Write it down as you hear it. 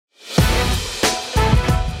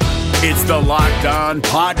It's the Locked On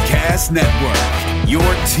Podcast Network, your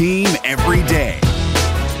team every day.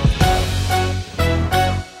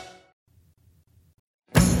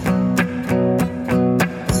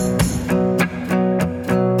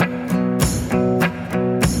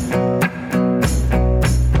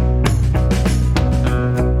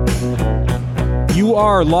 You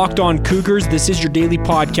are Locked On Cougars. This is your daily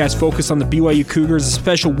podcast focused on the BYU Cougars, a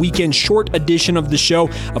special weekend short edition of the show,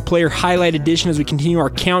 a player highlight edition as we continue our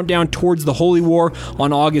countdown towards the Holy War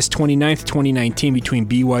on August 29th, 2019 between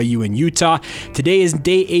BYU and Utah. Today is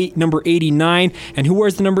day 8, number 89, and who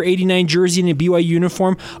wears the number 89 jersey in a BYU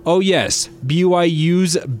uniform? Oh yes,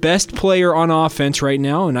 BYU's best player on offense right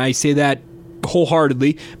now, and I say that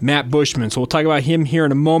wholeheartedly, Matt Bushman. So we'll talk about him here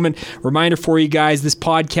in a moment. Reminder for you guys, this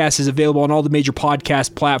podcast is available on all the major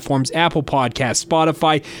podcast platforms: Apple Podcasts,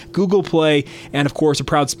 Spotify, Google Play, and of course a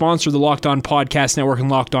proud sponsor of the Locked On Podcast Network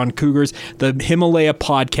and Locked On Cougars, the Himalaya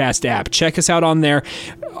Podcast app. Check us out on there.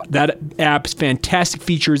 That app's fantastic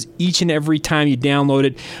features each and every time you download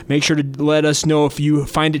it. Make sure to let us know if you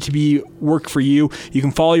find it to be work for you. You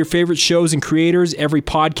can follow your favorite shows and creators. Every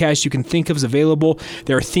podcast you can think of is available.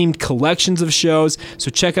 There are themed collections of shows,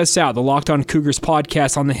 so check us out, the Locked On Cougars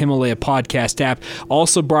podcast on the Himalaya Podcast app.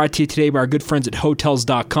 Also brought to you today by our good friends at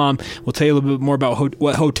Hotels.com. We'll tell you a little bit more about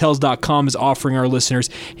what Hotels.com is offering our listeners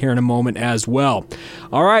here in a moment as well.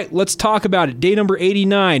 All right, let's talk about it. Day number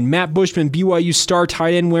 89, Matt Bushman, BYU star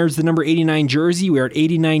tight end, wears the number 89 jersey. We are at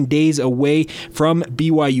 89 days away from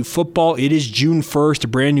BYU football. It is June 1st, a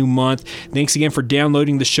brand new month. Thanks again for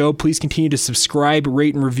downloading the show. Please continue to subscribe,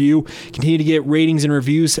 rate, and review. Continue to get ratings and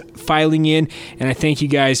reviews filing in, and I thank you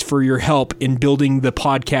guys for your help in building the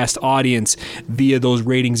podcast audience via those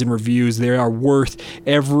ratings and reviews. They are worth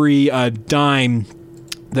every dime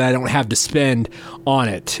that I don't have to spend on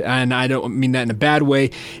it, and I don't mean that in a bad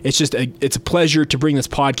way. It's just it's a pleasure to bring this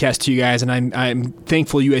podcast to you guys, and I'm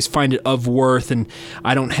thankful you guys find it of worth, and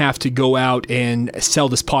I don't have to go out and sell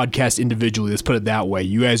this podcast individually. Let's put it that way.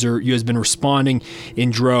 You guys have been responding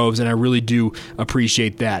in droves, and I really do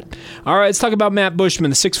appreciate that. All right, let's talk about Matt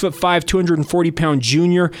Bushman, the 6'5", 240-pound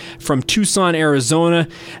junior from Tucson, Arizona.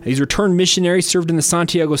 He's a returned missionary, served in the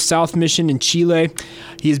Santiago South Mission in Chile.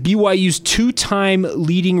 He is BYU's two-time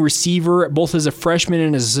leading receiver, both as a freshman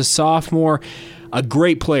and as a sophomore. A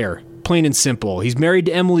great player, plain and simple. He's married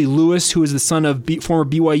to Emily Lewis, who is the son of former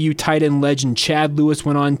BYU tight end legend Chad Lewis.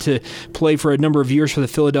 Went on to play for a number of years for the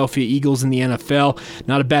Philadelphia Eagles in the NFL.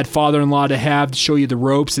 Not a bad father-in-law to have to show you the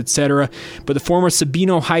ropes, etc. But the former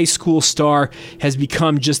Sabino High School star has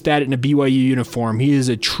become just that in a BYU uniform. He is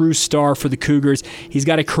a true star for the Cougars. He's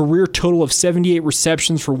got a career total of 78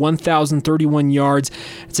 receptions for 1,031 yards.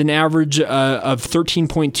 It's an average of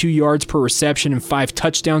 13.2 yards per reception and 5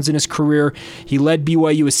 touchdowns in his career. He led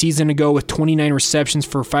BYU a season ago with 29 receptions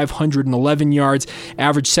for 511 yards,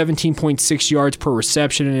 averaged 17.6 yards per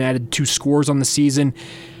reception, and added 2 scores on the season.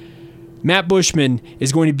 Matt Bushman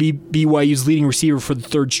is going to be BYU's leading receiver for the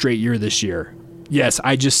 3rd straight year this year. Yes,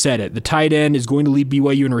 I just said it. The tight end is going to lead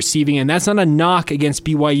BYU in receiving, and that's not a knock against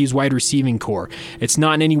BYU's wide receiving core. It's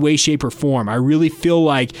not in any way, shape, or form. I really feel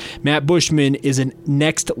like Matt Bushman is a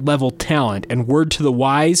next-level talent, and word to the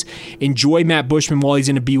wise, enjoy Matt Bushman while he's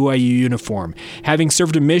in a BYU uniform. Having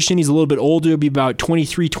served a mission, he's a little bit older. He'll be about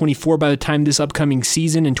 23, 24 by the time this upcoming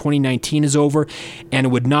season in 2019 is over, and it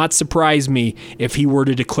would not surprise me if he were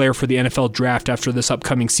to declare for the NFL draft after this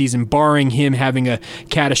upcoming season, barring him having a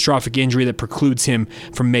catastrophic injury that precludes him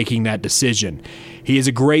from making that decision. He is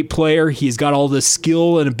a great player. He's got all the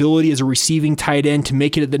skill and ability as a receiving tight end to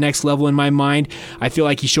make it at the next level in my mind. I feel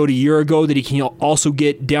like he showed a year ago that he can also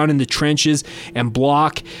get down in the trenches and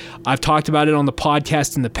block. I've talked about it on the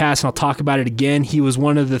podcast in the past, and I'll talk about it again. He was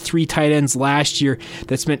one of the 3 tight ends last year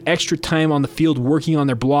that spent extra time on the field working on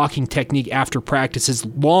their blocking technique after practices,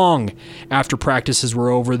 long after practices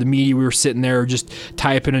were over. The media, we were sitting there just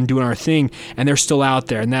typing and doing our thing, and they're still out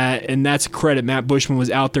there, and that's a credit. Matt Bushman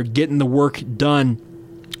was out there getting the work done,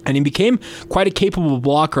 and he became quite a capable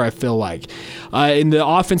blocker, I feel like. In the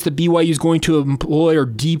offense that BYU is going to employ or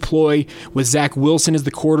deploy with Zach Wilson as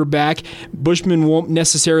the quarterback, Bushman won't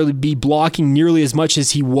necessarily be blocking nearly as much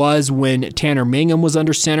as he was when Tanner Mangum was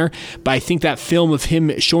under center, but I think that film of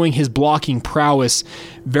him showing his blocking prowess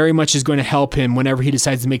very much is going to help him whenever he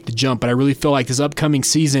decides to make the jump. But I really feel like this upcoming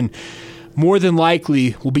season more than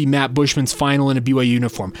likely will be Matt Bushman's final in a BYU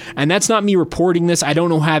uniform. And that's not me reporting this. I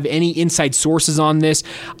don't have any inside sources on this.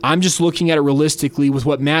 I'm just looking at it realistically with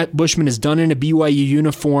what Matt Bushman has done in a BYU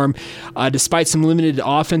uniform. Despite some limited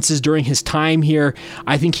offenses during his time here,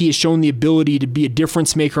 I think he has shown the ability to be a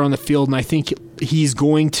difference maker on the field, and I think he's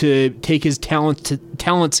going to take his talents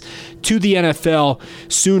to the NFL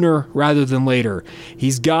sooner rather than later.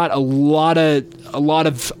 He's got a lot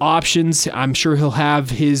of options. I'm sure he'll have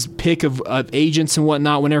his pick of agents and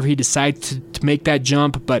whatnot whenever he decides to make that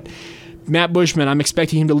jump, but Matt Bushman, I'm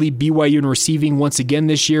expecting him to lead BYU in receiving once again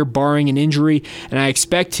this year, barring an injury, and I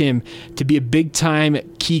expect him to be a big-time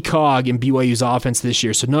key cog in BYU's offense this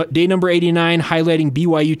year. So day number 89, highlighting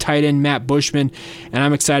BYU tight end Matt Bushman, and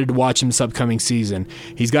I'm excited to watch him this upcoming season.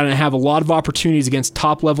 He's going to have a lot of opportunities against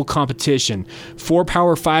top-level competition. 4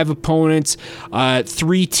 Power 5 opponents,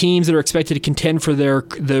 3 teams that are expected to contend for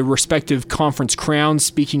the respective conference crowns,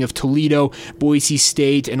 speaking of Toledo, Boise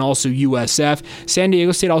State, and also USF. San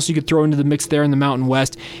Diego State also you could throw into the mix there in the Mountain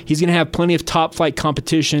West. He's going to have plenty of top-flight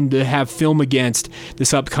competition to have film against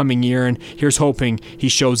this upcoming year, and here's hoping he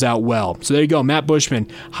shows out well. So there you go, Matt Bushman,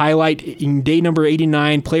 highlight in day number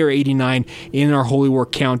 89, player 89, in our Holy War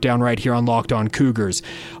Countdown right here on Locked On Cougars.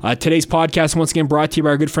 Today's podcast, once again, brought to you by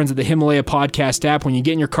our good friends at the Himalaya Podcast app. When you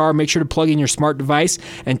get in your car, make sure to plug in your smart device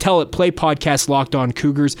and tell it, play podcast Locked On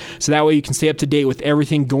Cougars, so that way you can stay up to date with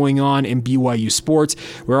everything going on in BYU sports.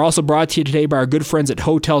 We're also brought to you today by our good friends at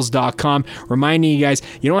Hotels.com, reminding you guys,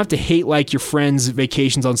 you don't have to hate like your friends'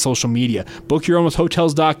 vacations on social media. Book your own with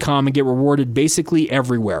Hotels.com and get rewarded basically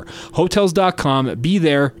everywhere. Hotels.com, be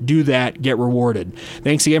there, do that, get rewarded.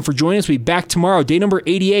 Thanks again for joining us. We'll be back tomorrow, day number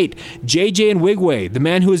 88. JJ and Wigway, the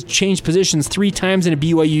man who has changed positions 3 times in a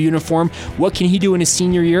BYU uniform. What can he do in his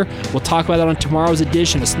senior year? We'll talk about that on tomorrow's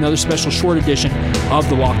edition, another special short edition of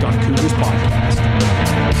the Locked On Cougars podcast.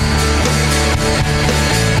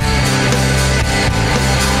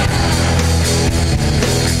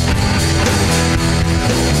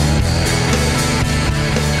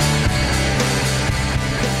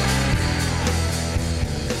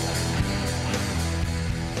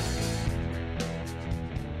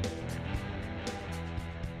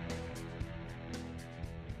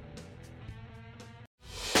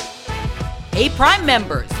 Hey, Prime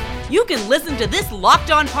members, you can listen to this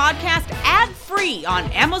Locked On podcast ad-free on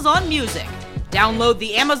Amazon Music. Download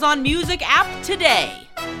the Amazon Music app today.